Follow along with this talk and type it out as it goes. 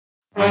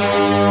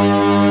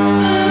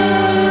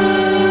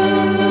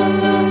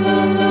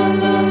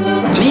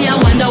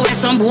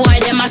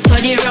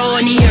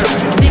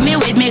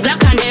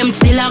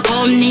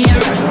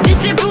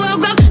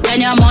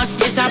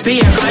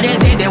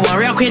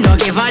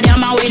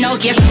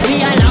okay.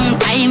 Me a long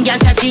time,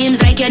 guess it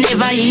seems like you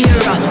never hear.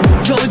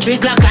 Joe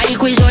drink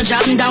like we judge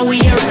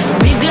underwear.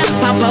 Big like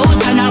pop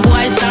out and a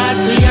boy start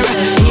swear.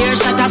 Here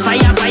shot a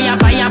fire.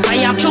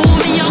 Show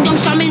me your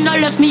gangsta, me no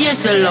left me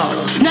yes a lot.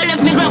 No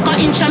left me Glock a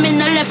inch, me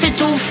no left it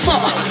too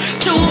far.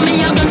 Show me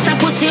your gangsta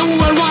pussy who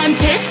will want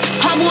it.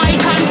 A boy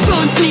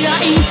confront me a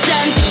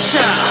instant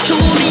shot.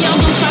 Show me your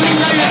gangsta, me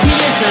no left me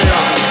yes a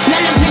lot. No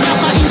left me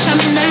Glock a inch,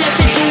 me no left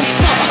it too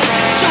far.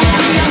 Show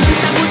me your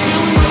gangsta pussy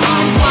who will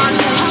want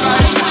it. A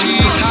boy confront me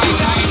a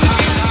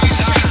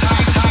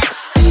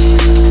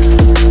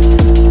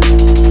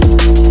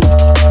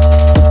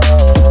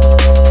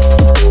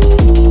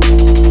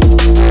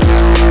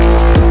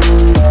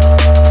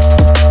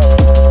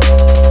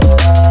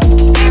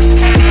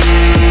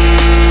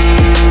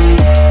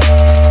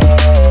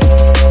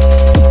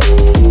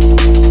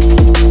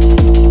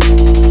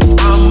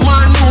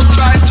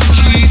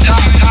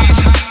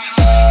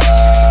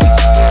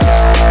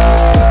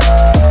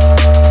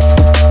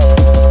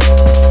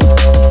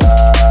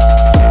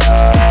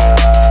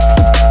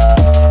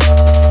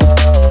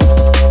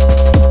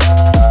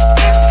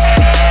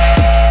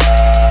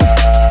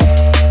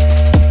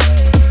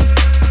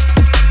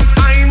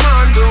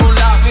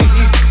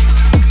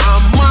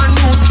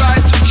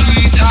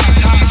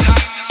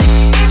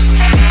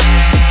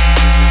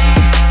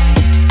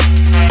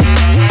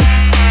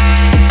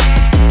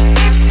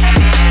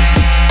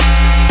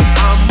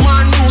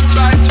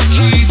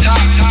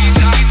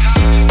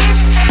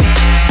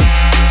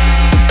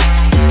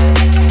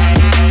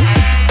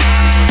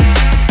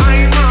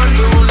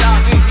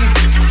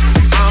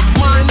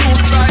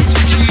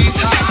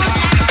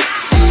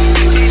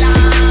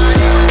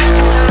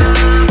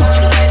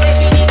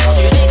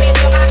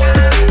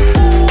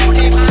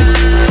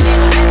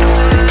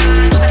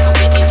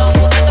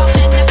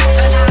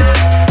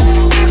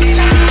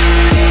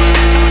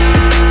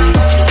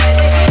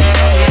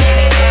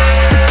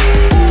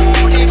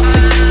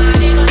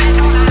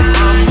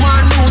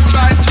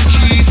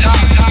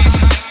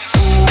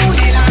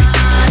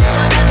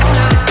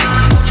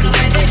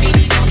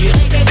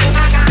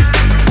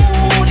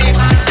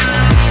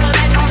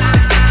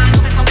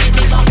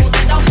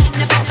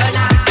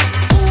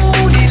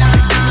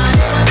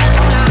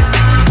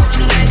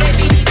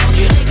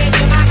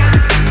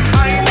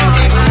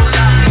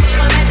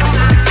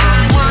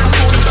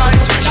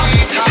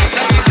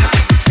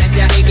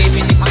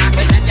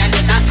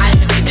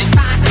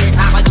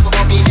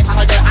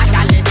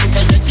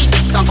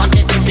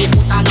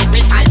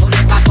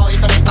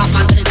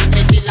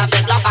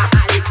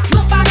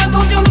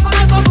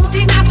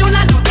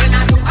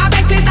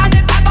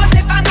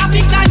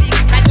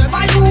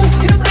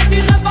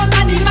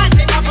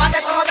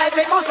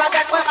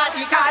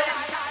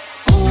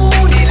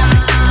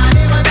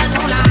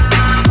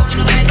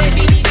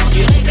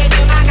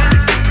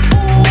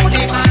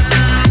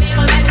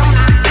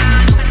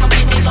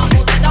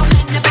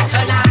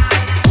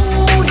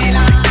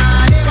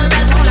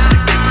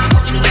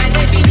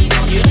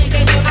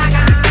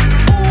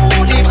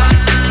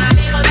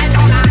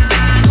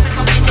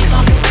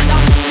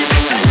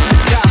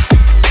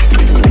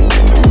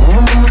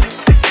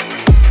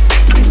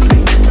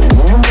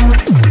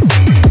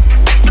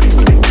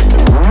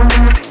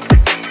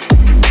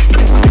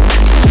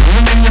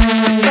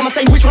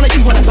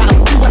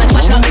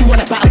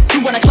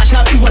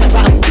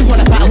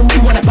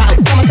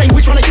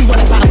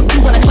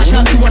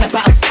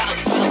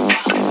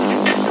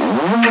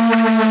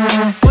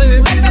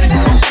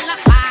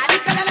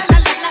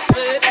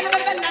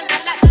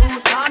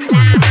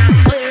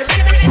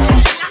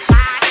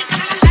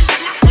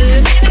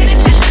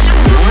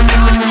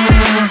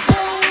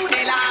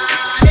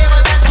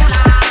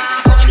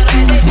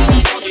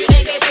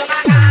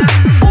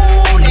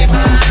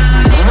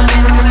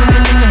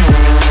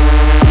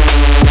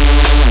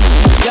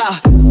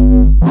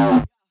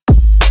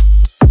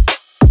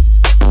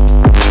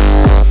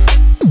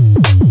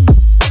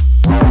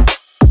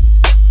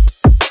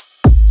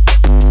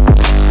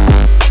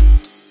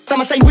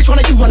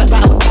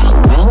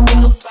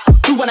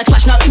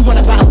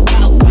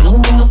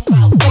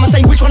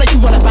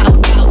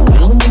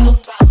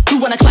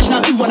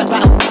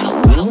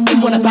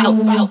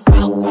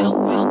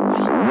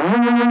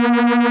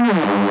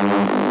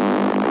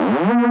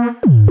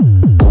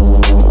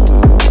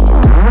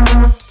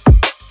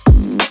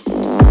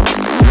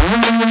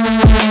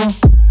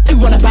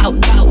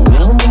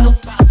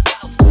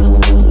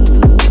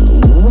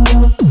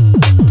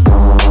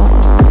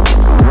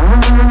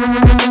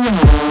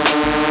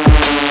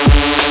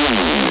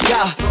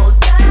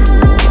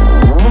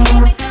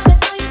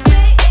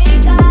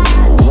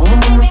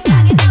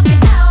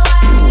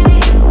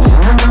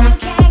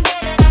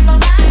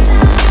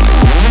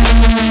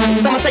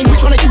Say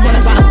which one you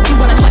wanna buy? You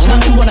wanna clash now?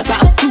 You wanna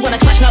buy? You wanna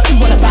clash?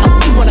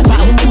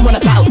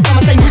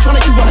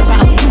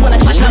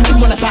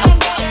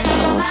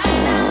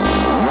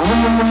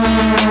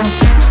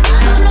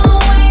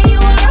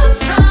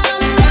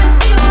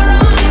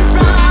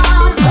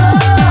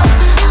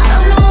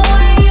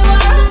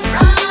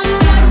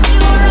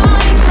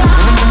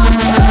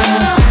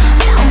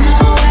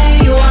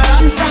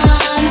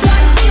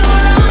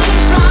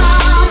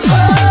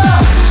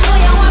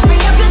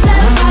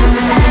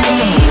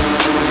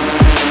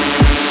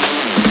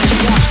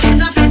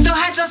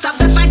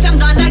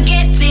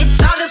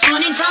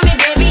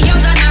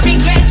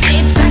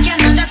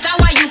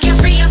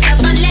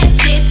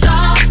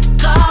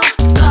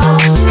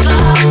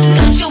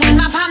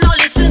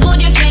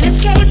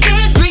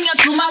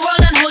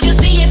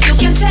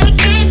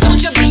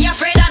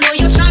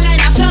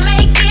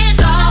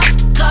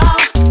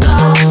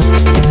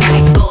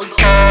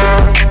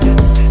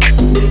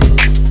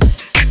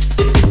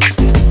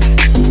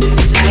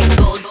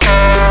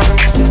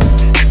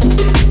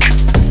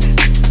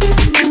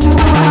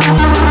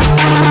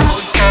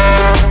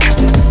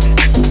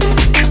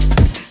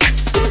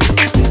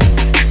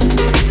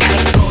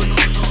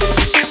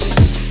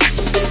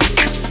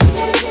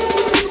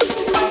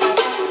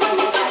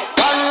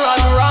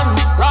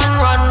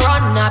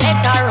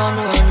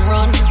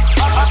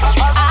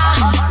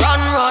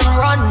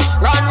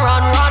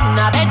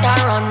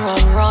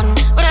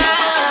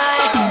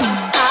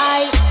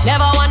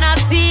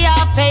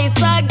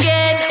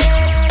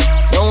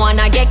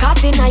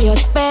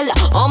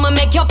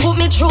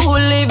 true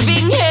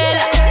living hell.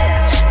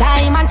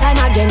 Time and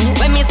time again,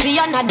 when me see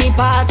you at the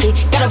party,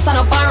 get up, stand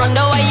up and run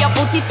the way you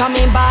put it on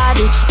me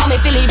body. Oh, me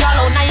feel it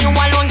all out, now you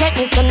alone get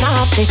me so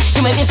naughty.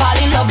 You make me fall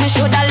in love, me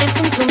shoulda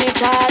listen to me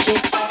charge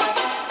it.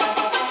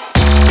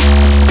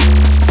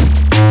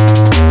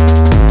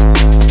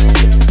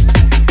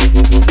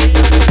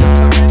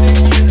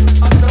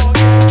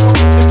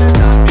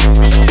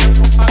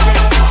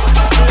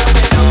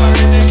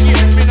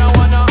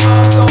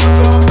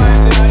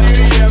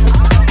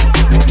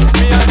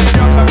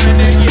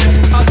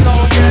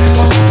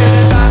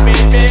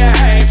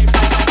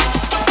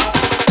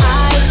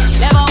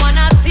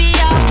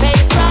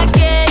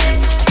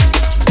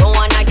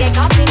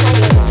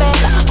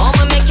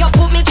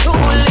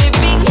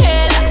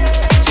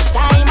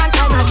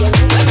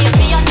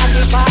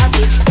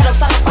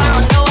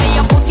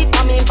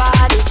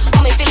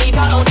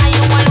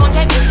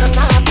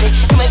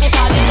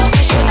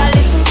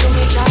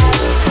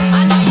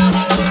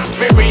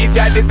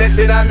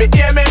 Setting and me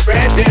hear me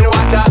fretting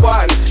what I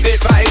want. The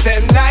fight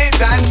them nice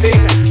and thing.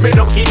 Me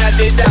looking at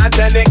the dance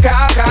and the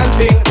car and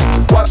thing.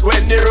 Watch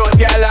when the road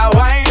girl a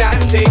wine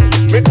and thing.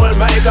 Me pull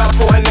my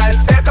phone and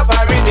set up a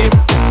rhythm.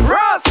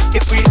 Ross,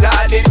 it's sweet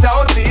like the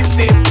sound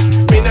system.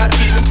 Me not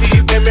eating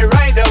teeth when me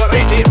ride out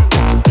with him.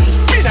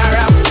 Me not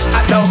rap,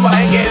 I don't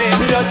mind get it.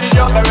 Me not the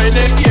younger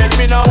renegade.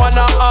 Me not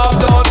wanna have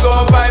don't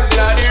go vibes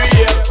in the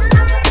real.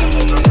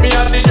 Me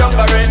and the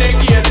younger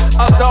renegade.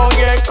 A sound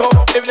get come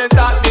if they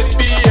start this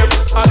behave.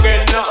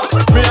 Again now,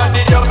 me and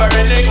the younger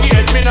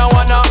renegade. Me no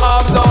wanna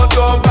have don't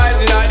go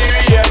vibes in the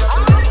real.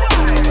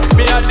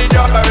 Me and the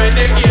younger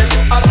renegade.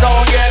 A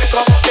sound get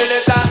come till the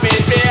time me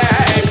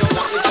behave.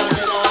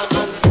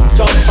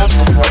 Jump up,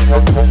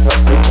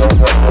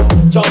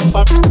 jump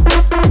up,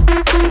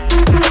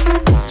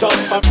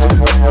 jump up,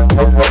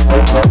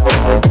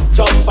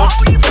 jump up.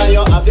 Now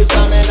you have the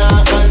stamina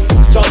and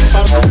jump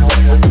up,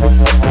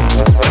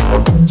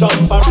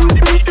 jump up.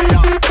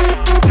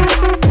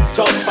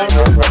 Jump up.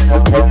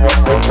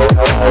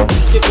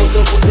 Keep on the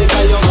foot, take a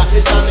young at the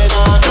stamina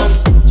and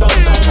jump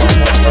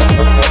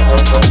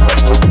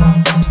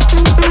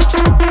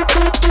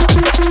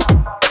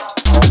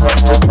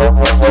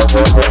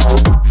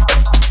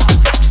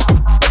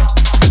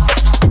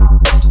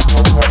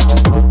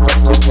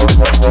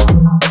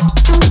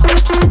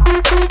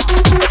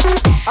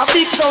a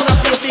big sound of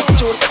the big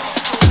tune.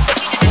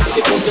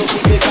 Keep on the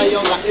foot, take a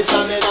young at the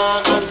stamina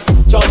and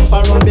jump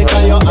around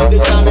because you have the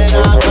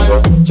stamina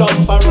and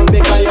jump around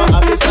because you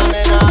have the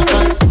stamina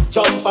and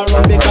jump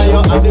around because you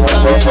have the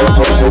stamina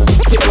and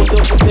keep on the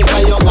foot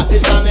because you got the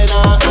stamina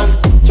and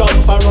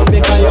jump around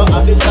because you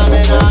have the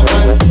stamina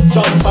and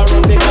jump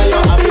around because you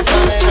have the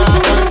stamina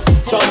and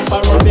jump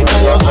around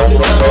because you have the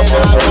stamina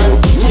and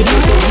keep on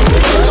the foot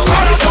because you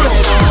got the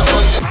stamina.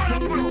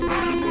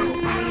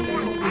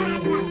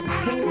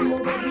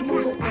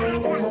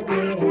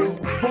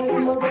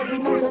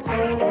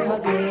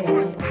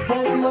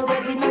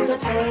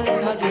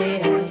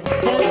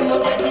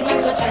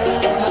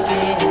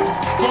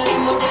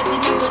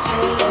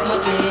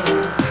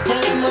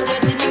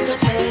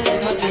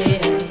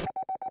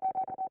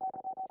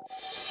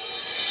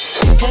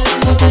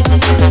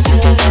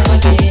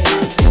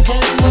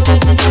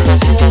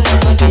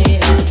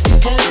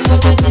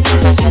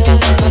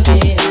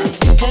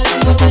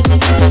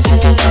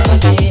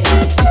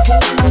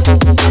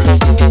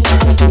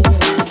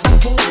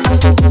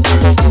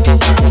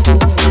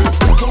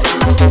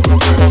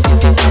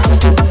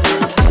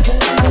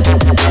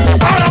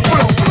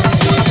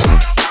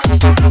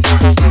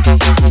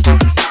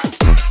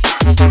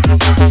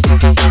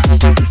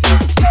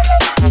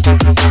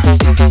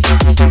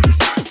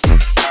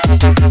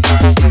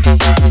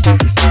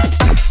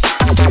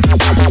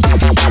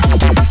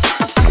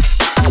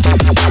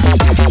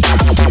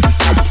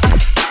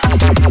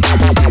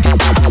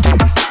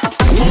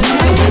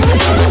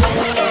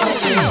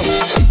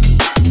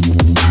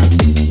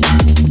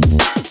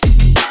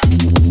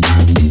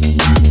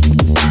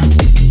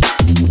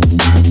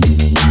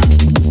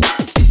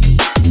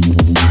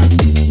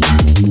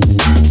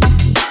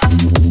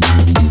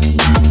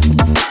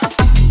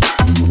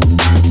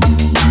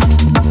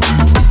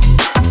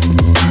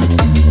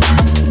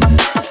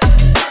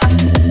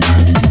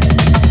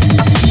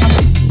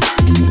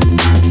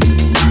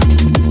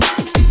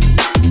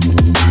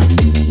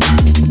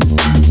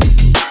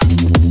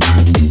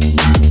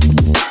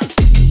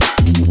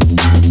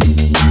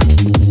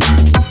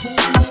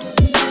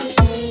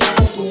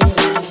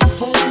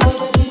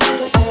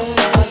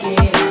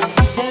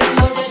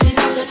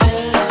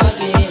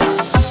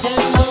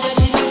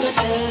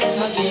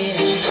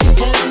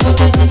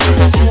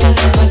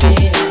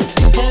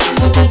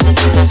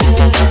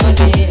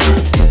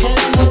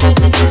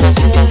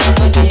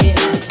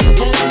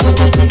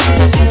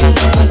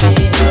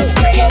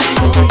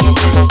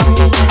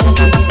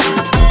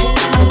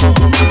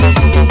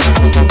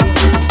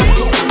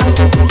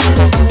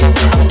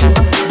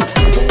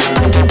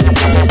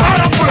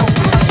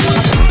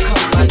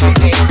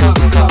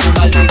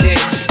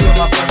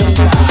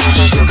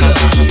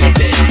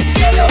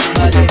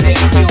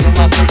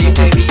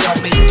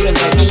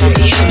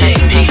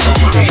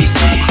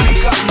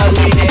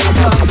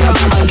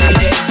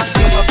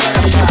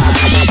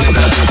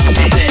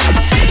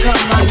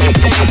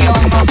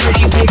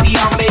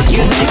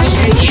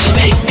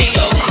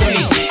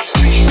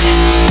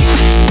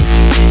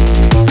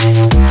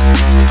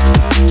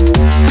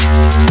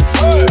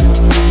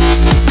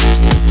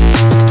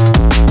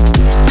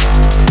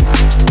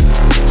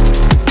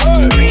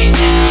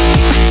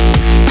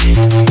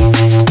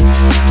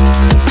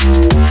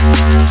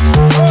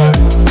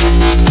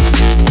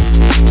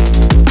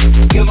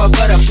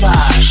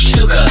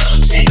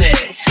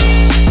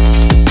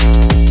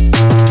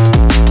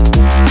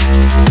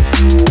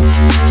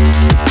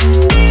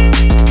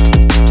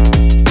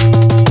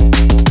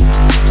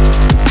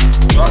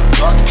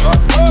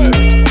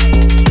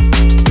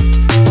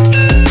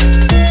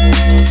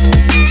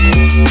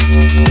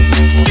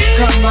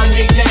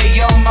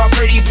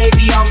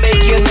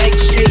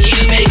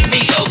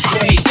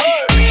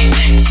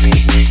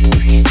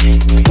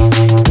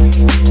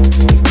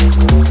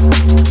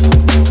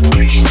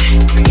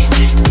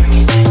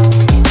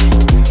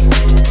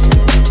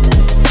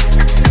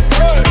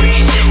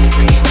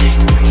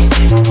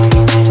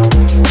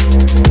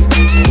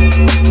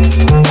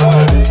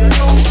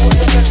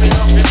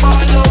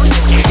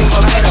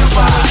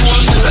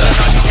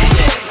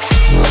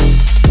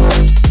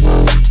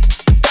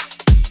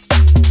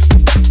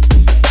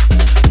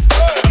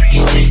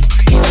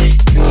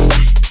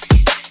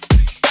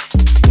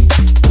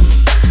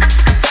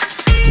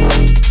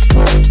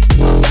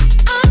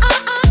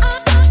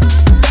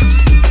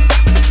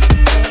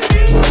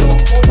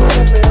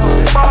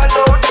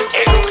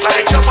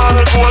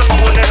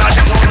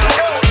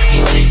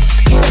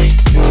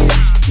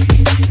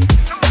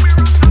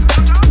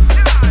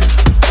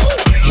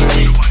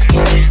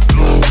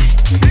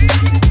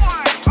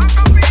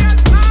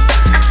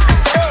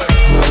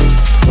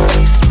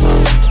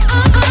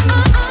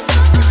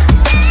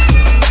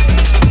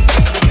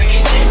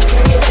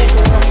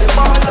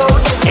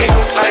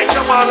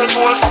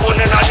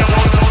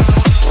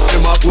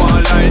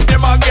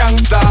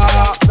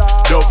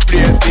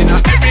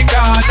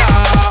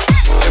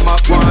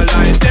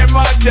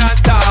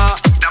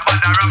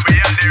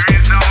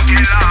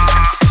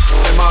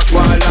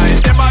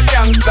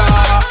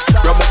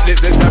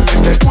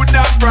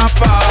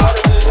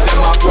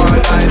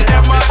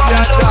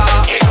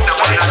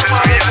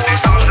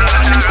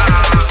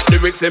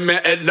 lyrics in me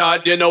head,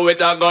 Lord, you know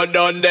it I go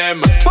done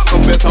them. Fuck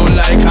up your sound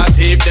like a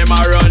thief, them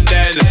a run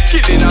then.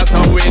 Killing us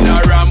so we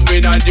not ram, we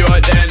not do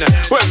then.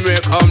 When we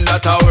come,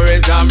 that our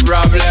worries and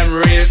problem.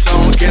 Real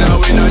sound killer,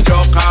 we not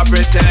joke or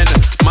pretend.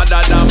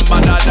 Madder than,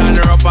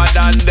 rougher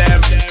than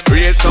them.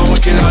 Real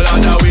sound killer,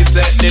 Lord, we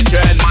set the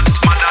trend.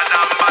 Madder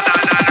than,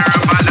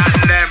 rougher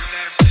than them.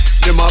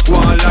 Them a go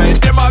on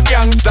like them a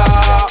gangsta.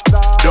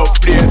 Dub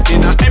plate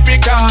in a every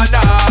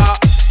corner.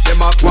 Them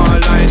a go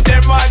on like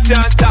them a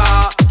chanta.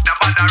 The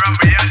madder and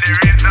we are the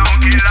real sound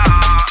killer.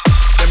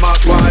 Them a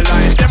go on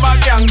like them a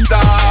gangsta.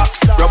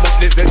 Rum up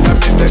the session,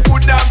 me say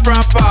good and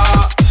proper.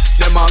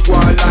 Them a go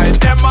on like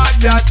them a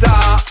chanta.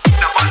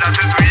 The madder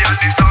says we are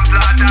the sound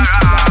slanderer.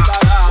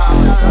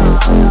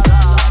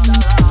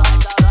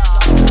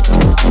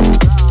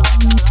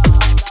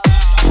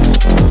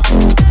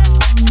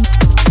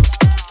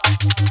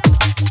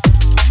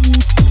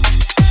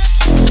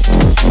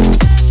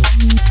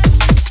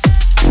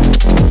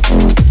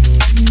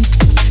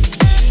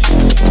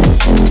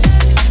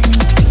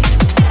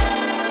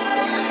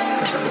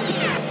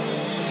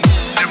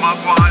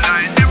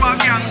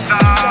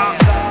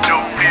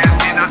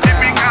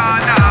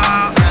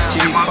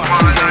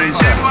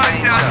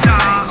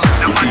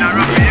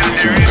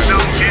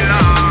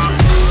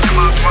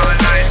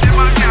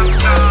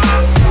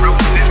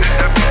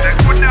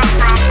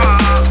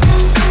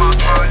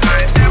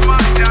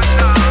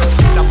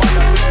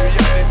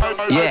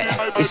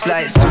 It's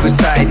like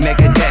suicide,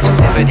 mega death,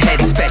 severed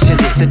head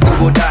specialist, a do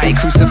or die,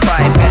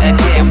 crucified, better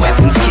get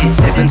weapons, kids,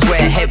 sevens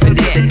where heaven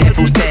is, the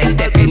devil's there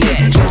stepping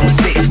in,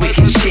 666,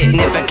 wicked shit,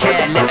 never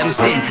care, let them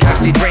sin,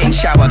 acid rain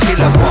shower,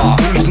 killer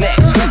bar, who's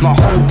next, my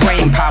whole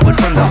brain powered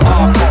from the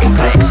R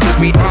complex, cause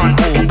we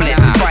aren't all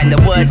blessed, find the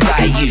words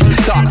I use,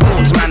 dark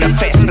thoughts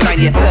manifest,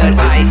 blind your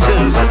third eye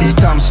too, this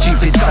dumb,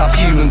 stupid,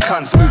 subhuman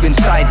cunts moving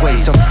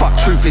sideways, so fuck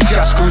truth, it's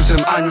just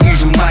gruesome,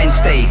 unusual mind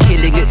state,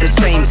 killing at the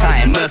same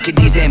time, murking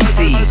these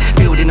MCs,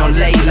 building on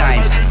ley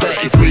lines,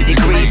 33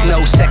 degrees,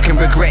 no second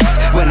regrets.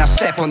 When I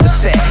step on the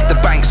set, the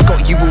bank's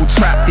got you all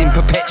trapped in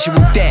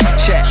perpetual debt.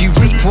 Check, you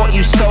reap what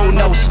you sow,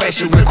 no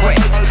special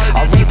request.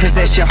 I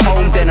repossess your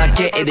home, then I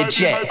get in a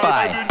jet.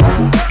 Bye.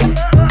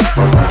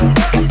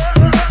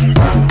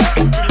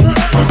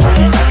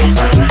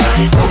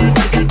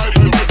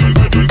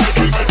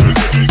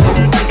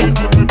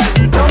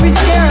 Don't be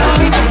scared,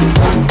 homie.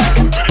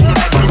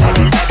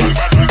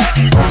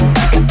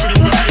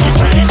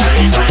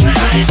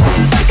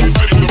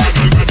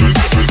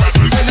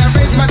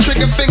 My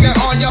trigger finger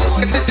on your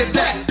hit the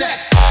that.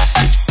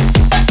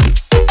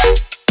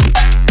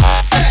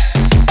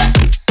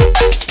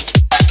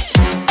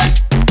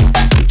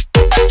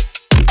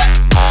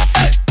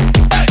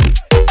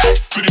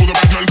 Videos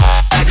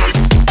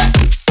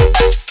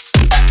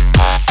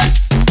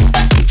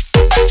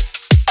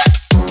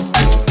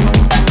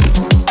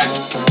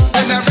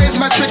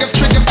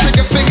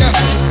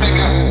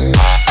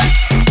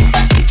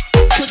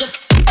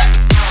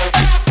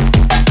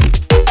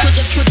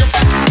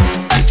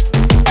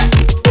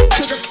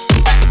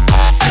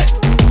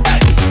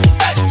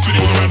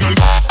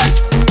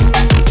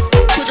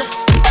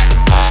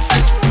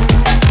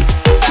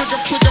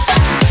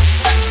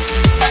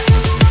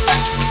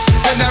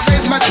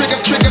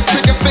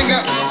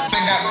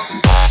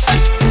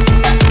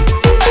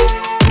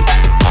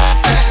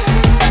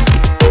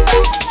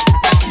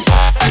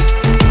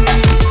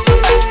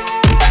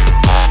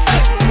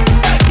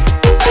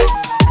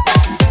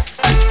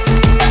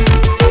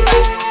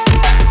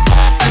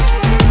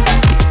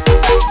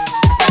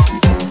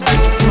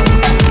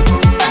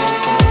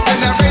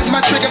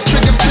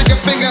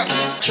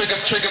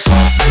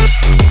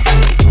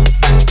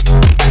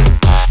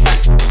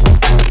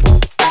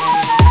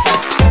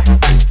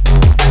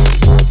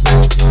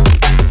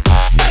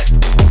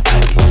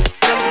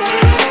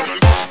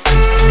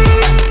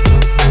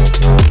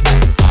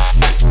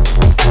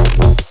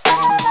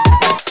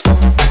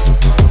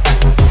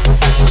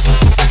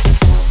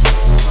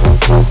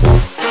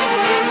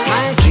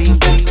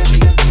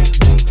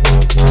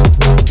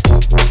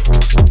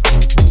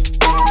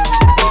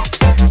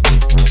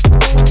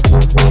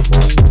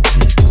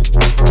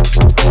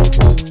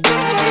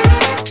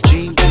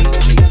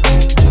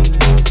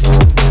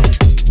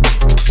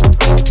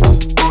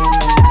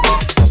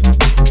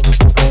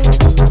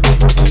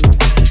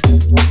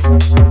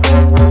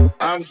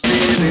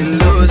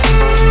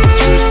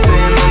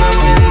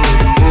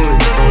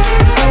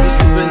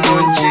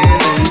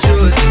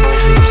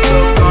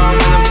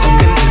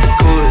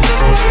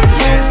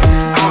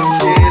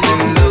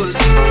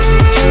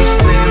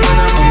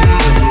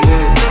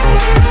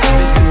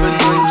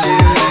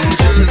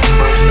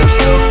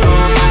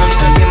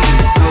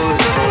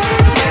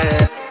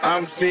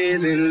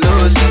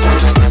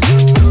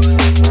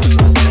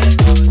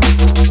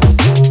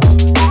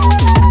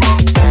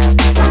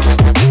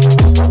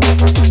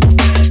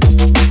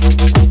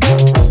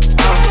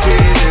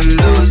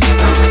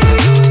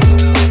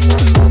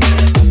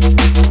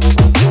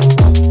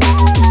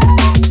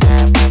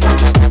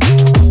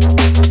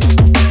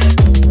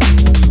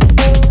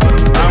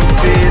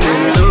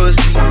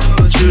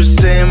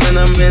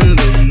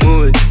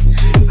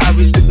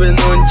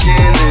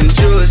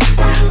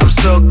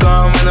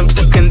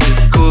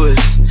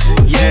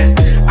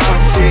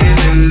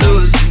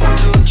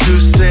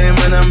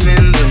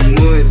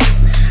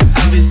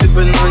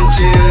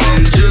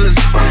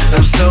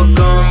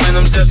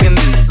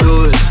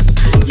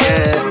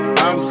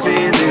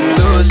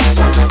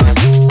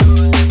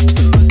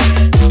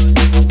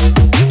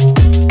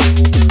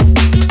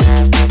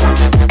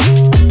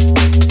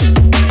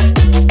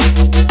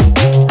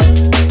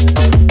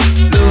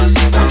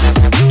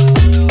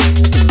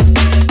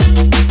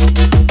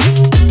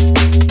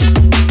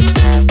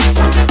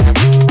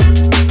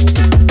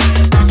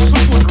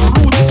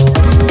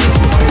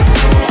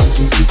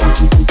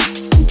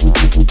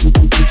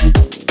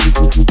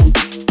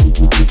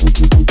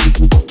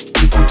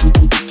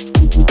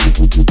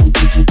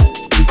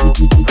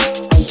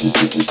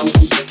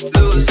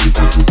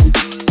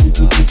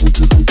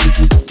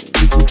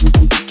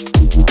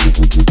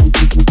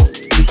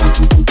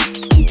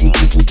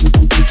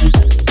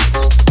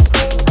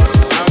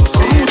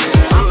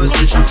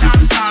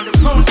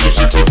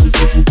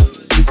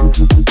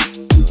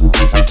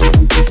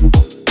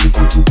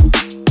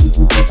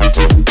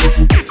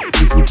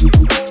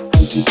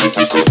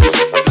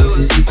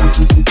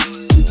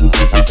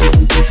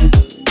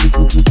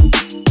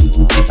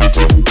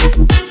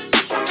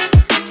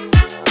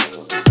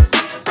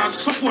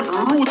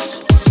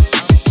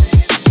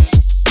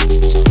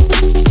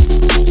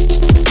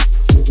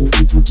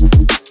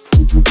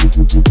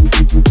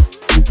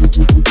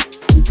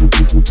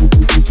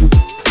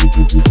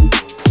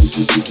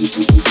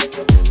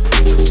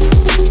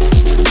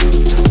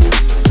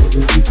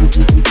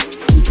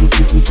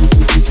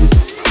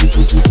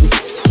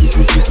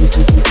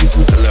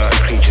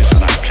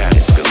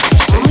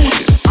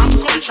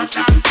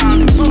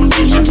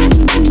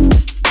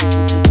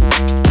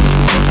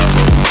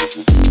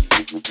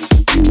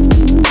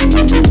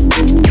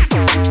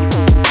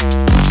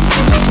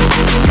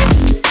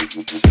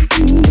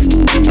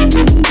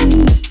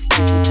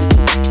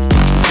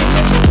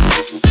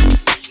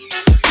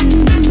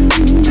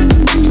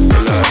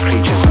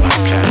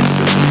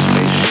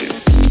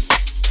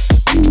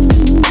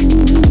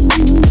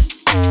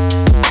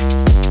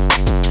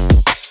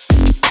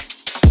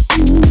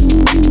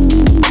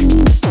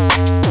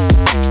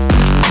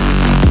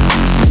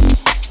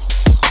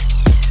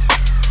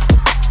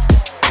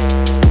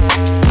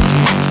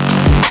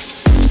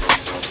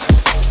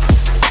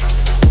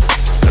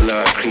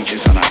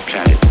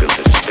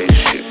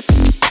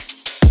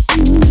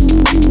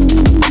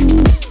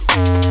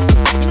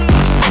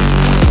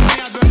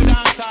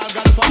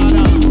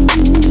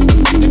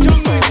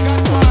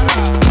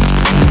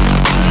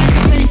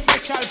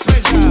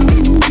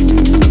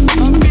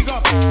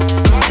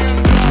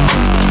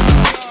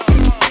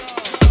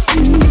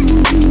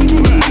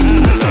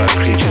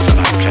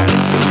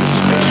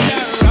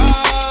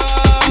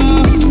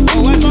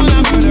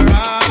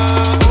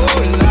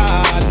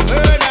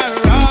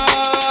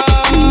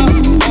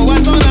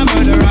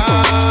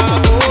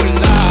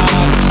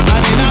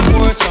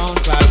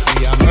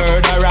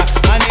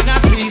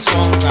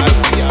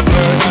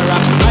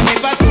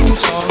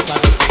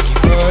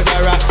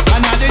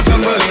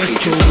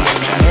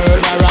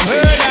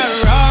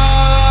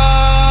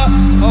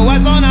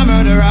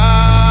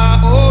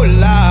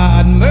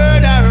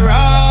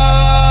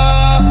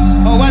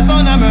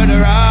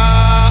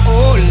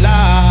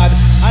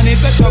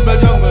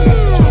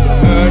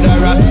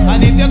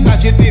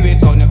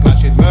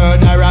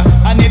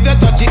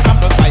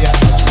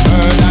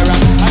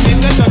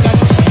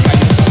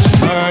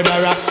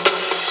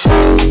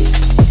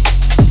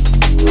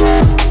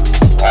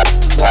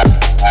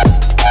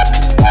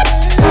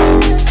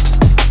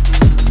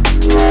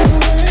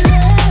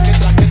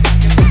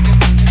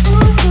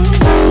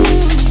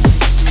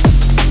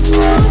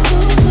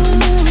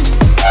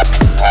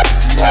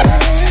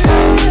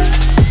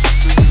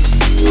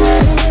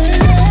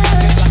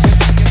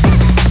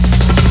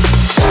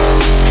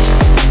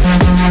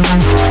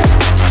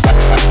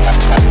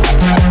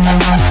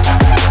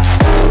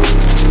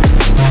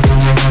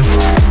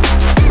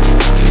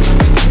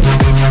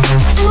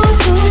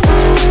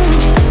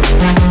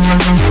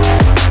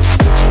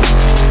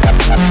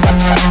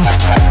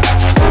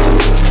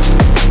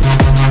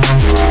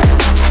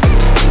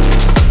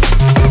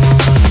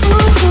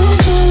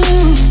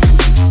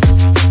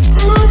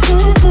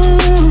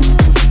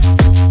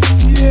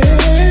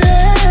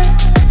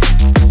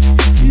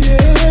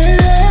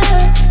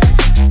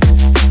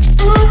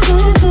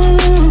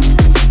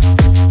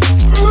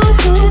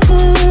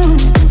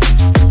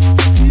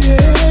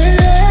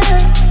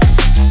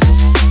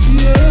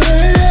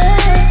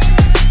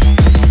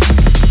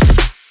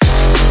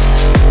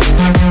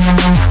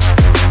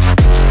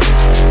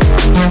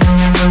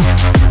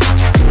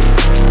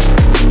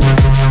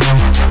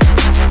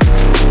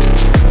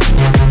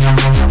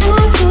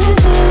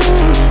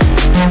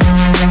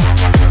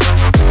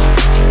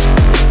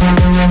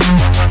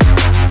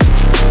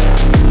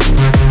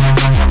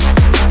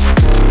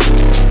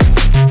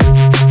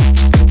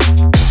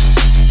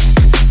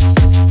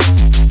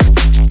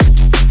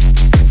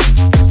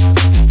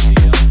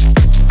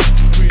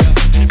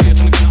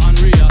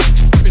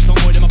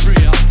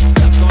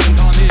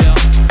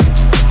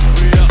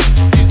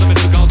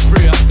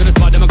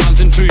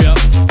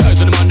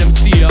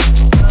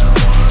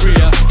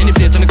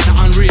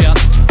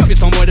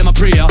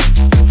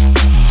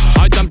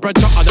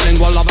temperature of the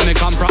lingual love me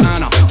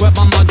comprehend. Where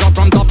Bamba drop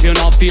from top, you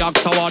know, Fiac,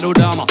 so I do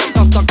them.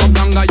 Just a cup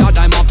longer, your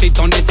dime off it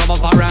on it over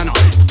foreigner.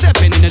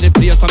 Stepping into the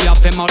place, so we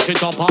have to mash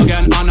it up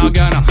again and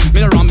again.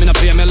 Me the rum, me the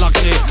play, me lock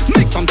it.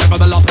 Make some type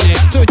of a love in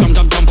it. So jump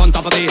on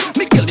top of it.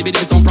 Me kill the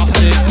bitty some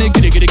properly. Me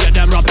giddy get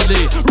them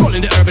rapidly. Rolling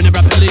the herb in the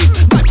rapidly.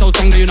 Type so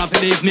strong that you not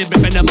believe me.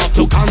 Ripping them up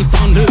to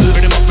constantly.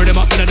 Bring them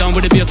up, me down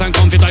with the bass and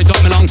comfy tight up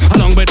me long.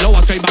 Along with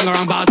lower straight banger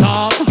and bass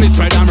up. Me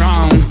spread them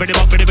round. Bring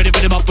them up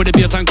with the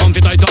bass and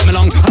comfy tight up me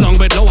long. Along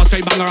with lower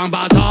straight banger and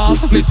bass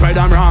up. Me spread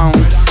them round.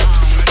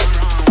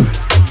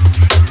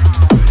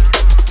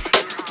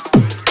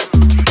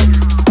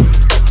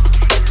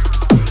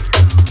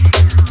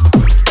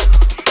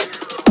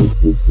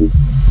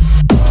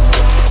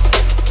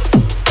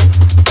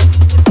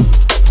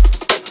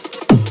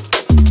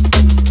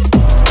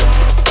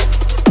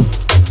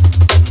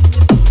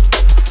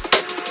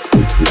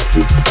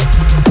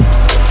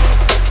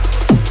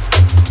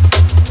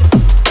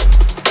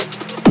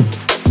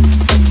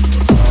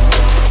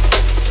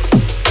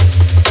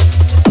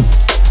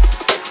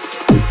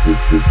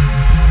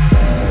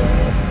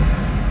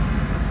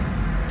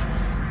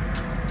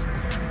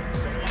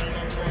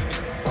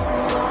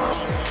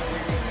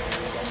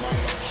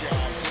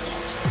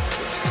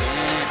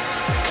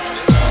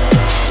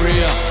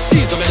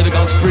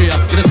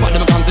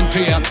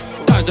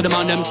 The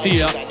man them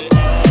steer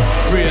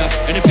spray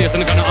in the place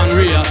and they kinda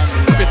unreal.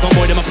 Maybe some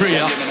boy them a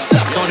prayer.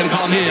 Slaps all them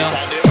come here.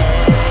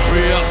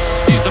 Spray,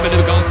 these are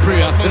them gun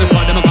spray. In the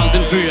spot them a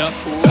concentrate.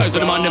 Guys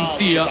the man them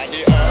steer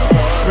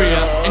spray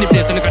in the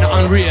place and they kinda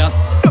unreal.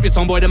 Maybe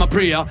some boy them a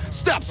prayer.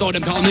 Slaps all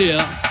them come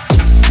here.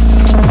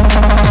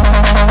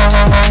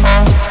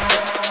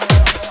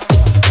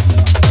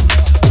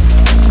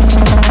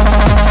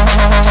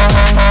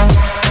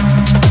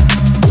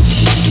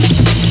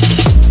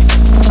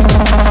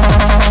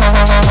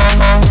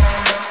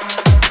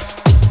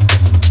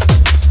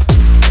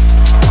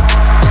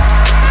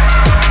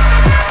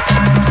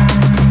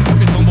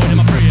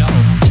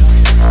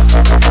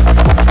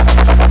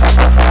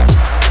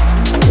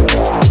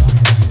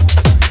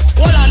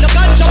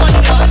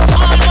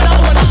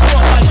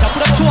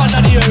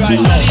 Right.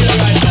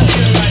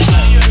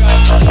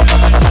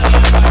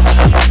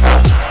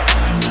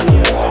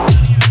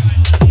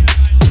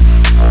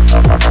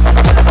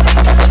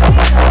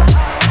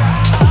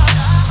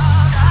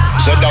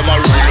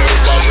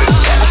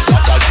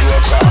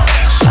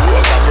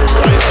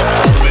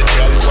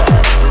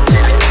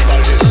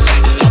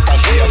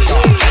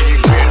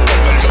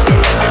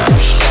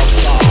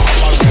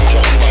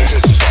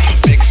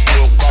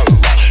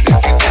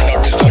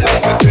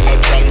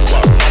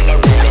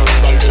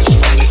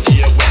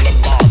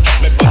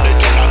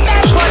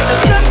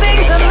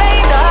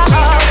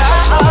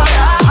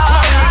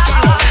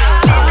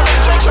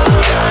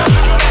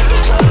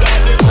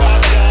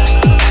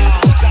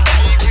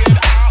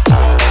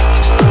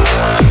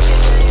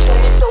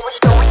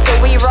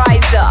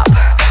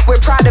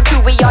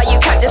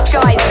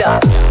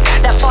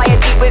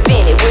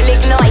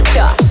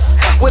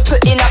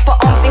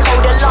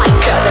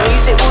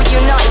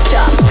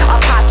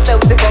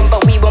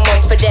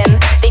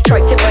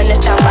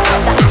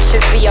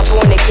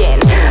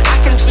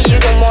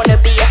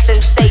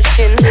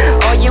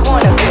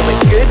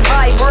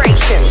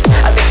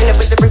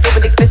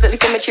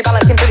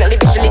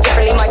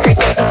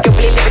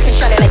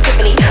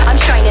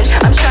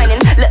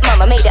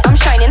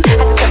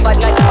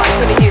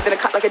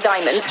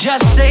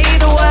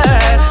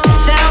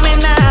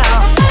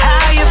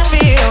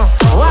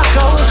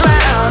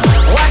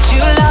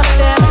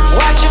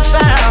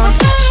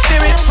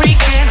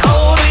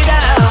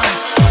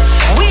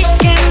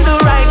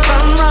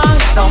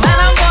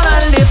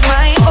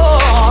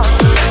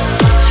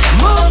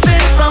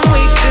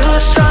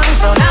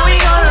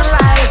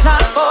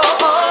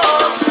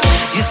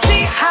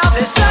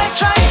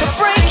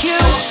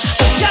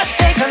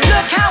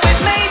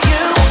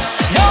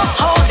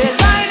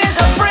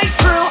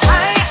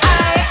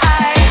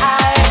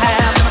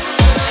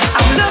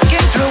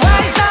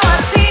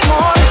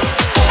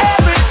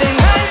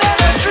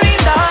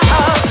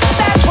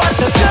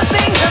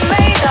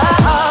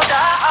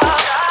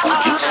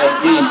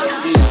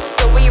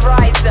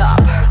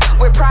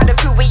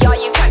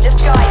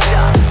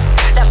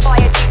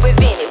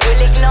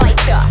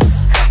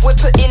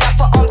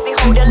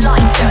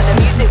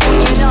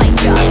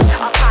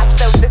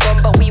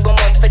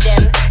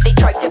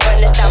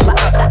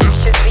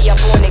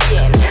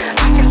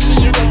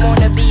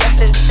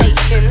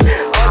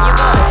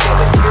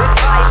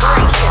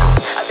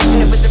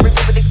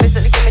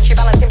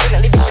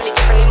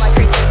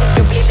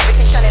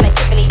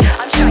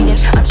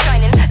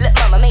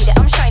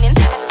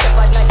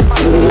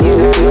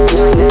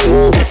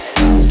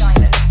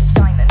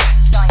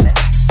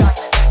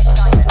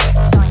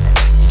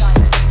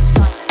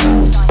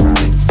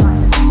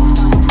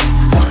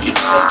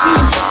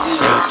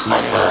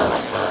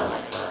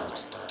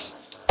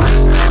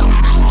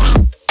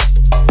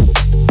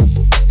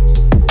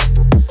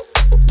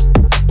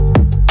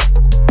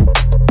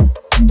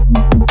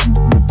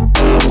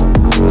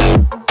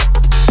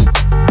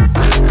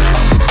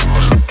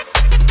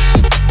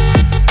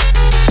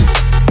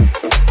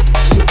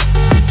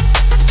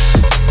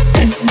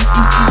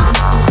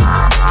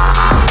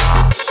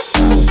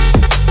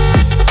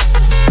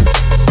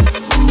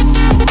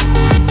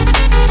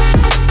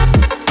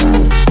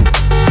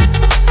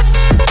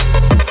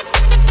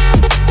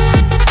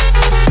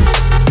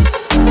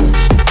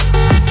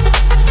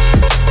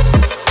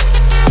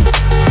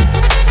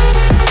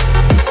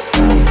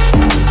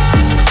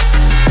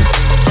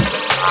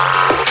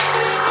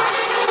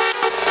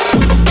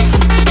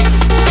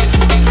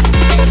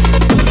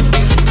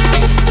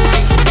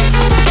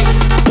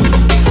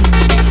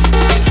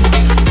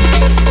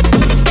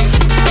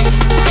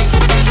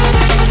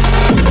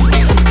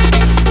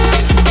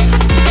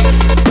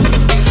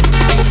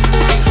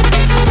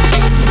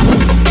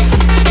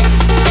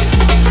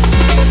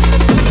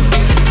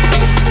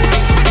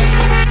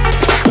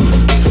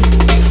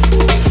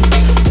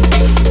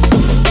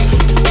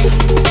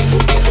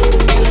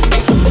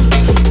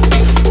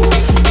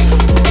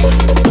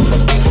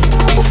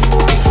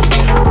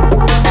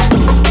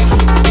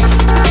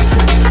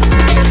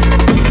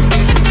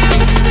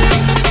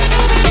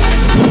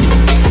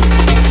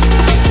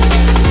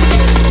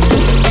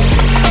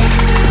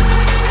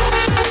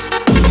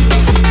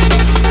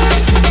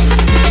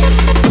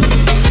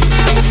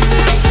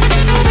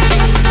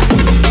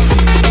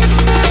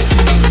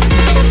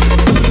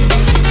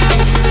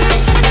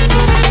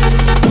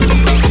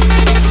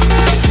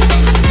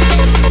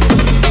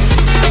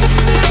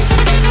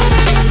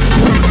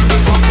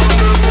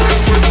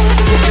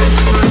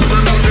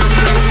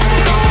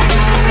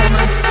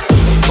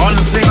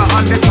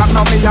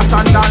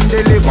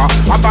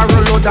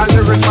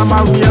 I'm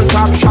a real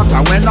top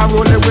shotter. When I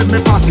roll it with me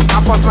posse,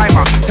 top a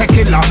slimer,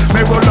 tequila.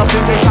 Me roll up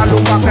in the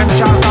shallow back and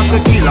shots of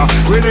tequila.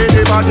 Really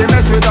the body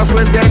mess with us,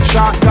 we'll get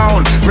shot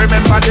down.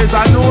 Remember there's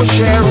a new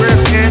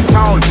sheriff in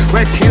town.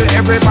 We kill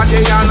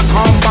everybody and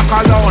come back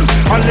alone.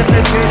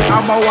 Unlimited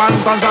ammo and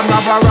guns and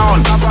never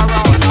round.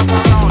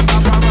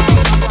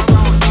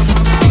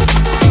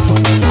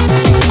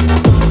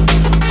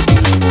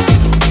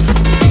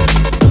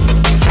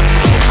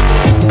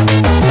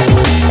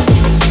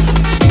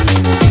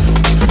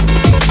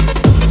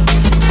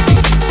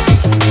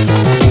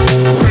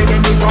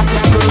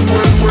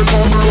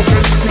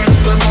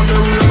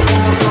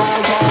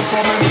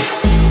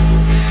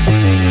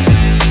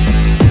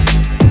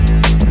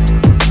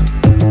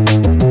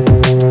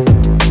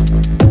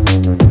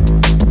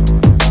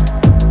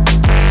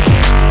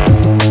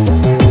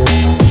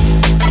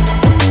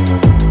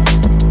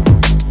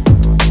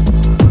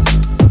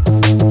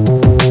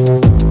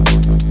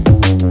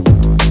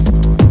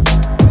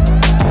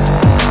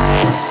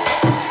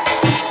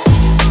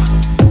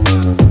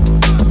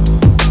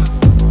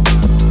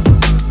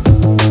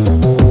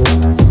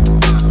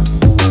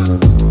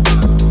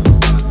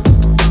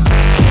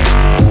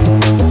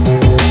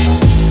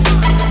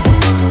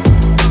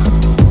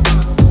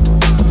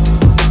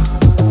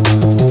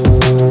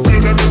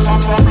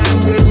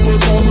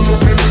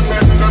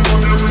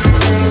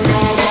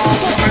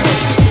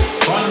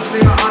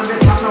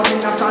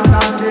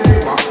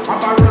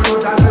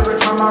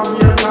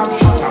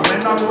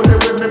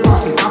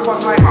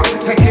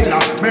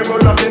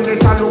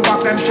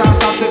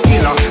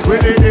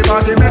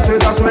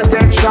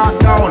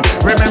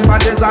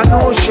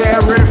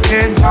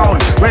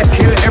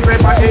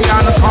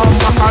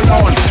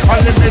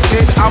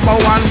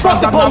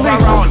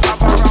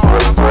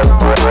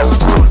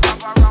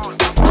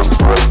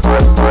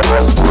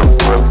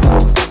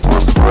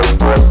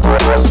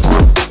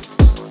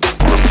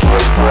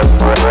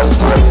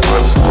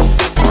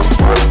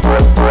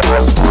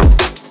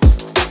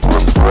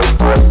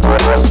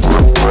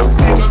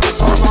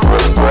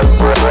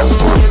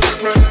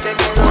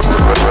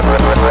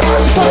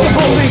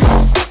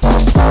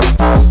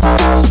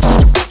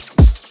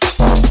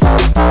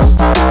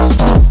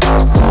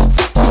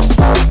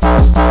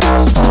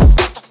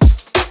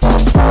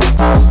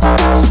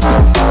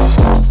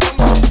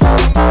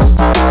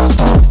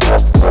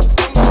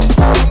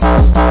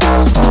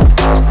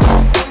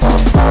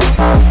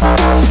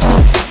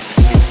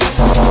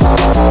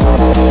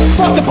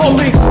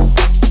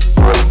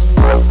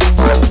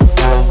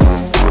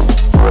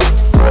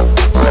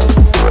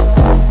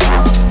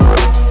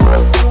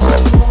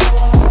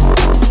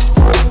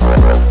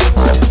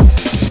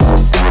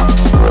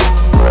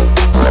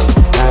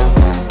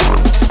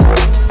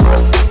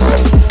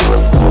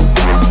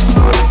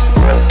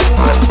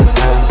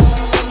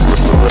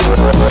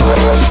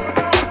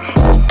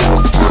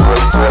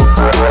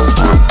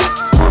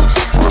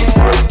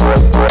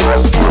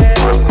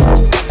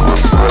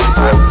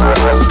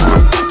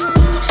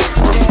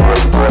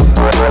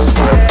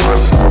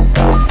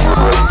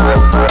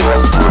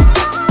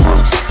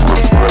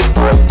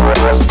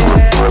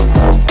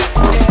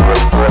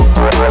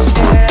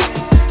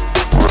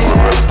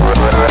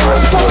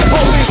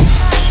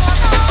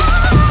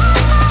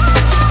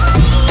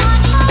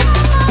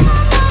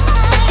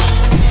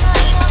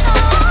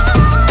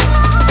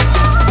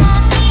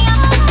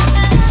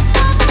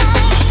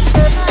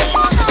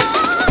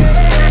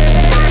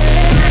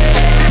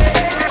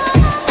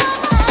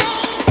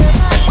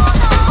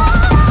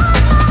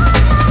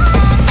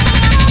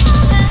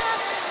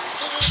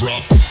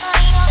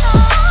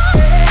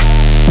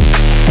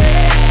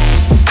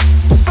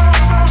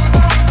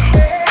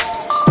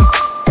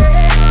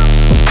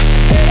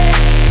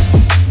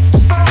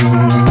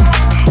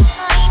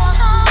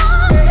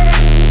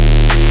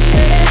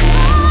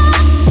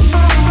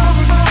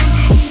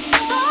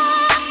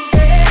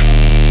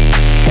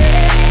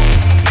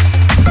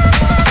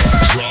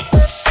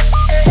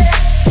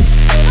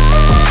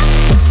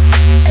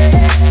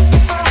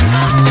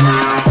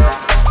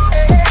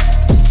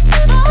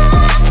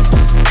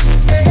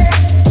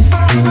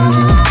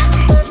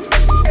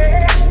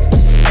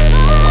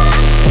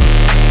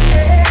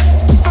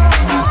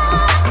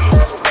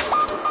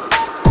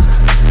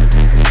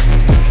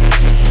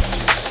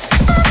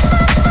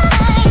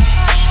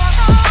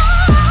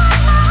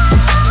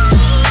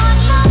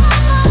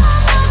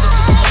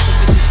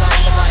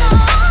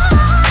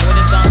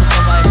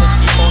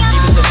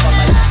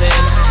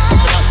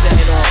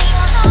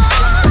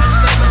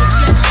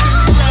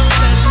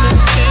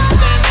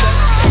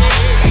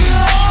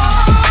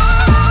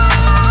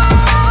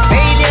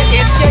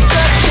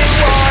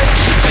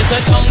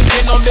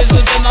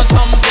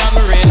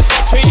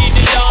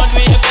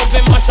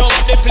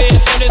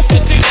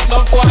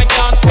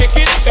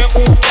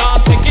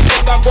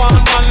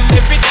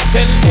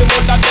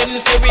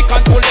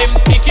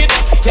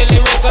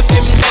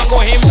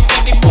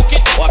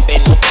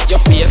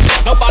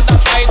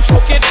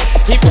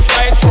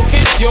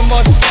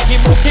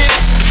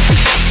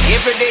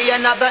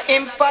 Another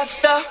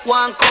imposter,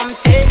 one come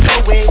take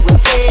away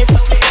with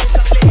this.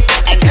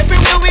 And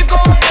everywhere we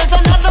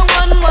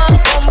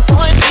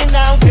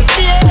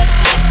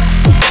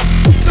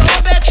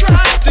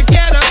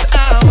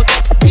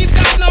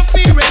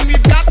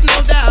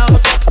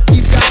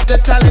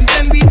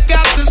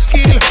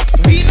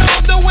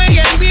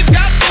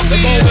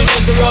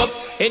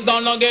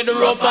gonna get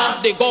rougher.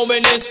 The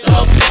going is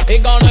tough,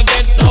 it gonna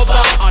get tougher.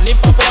 And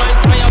if a boy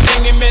try and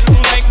bring him in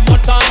like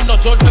butter, no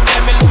judge me by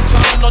me look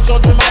and no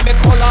judge me by me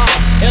color.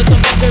 There's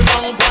something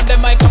wrong on the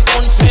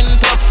microphone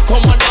center.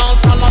 Come and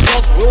dance and not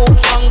just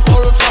roots and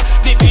culture.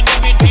 DJ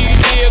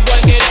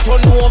gonna get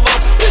turned over.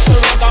 This a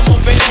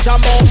ragamuffin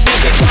jam out to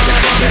the corner.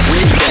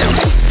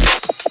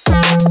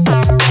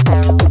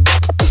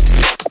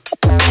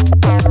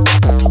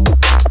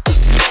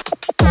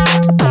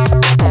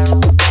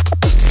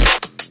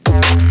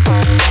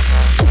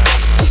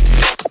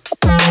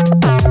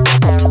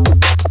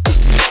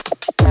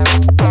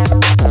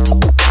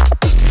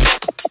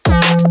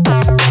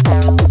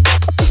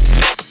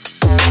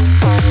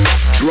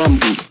 Drum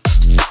beat.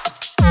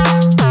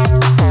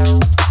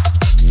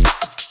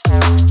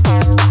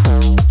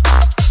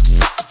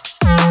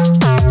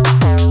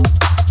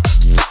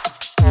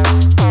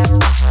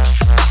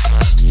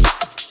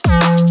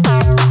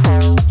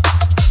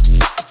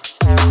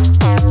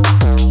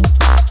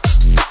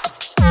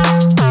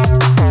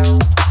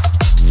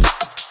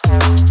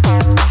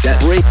 That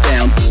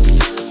breakdown.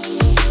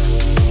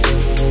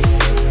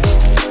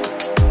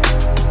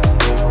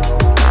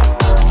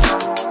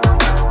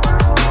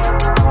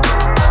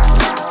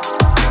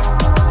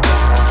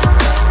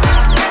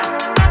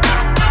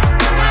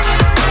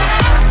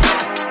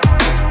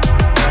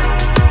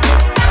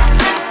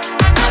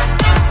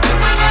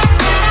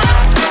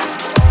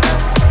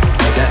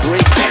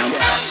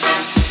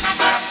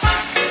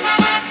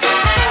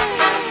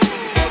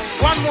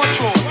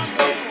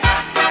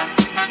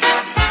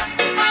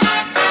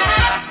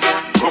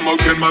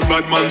 My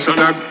bad man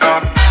selector.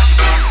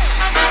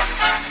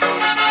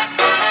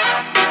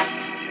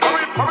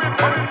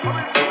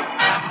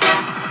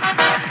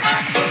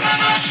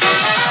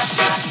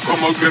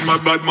 Come again, my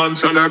bad man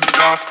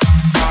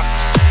selector.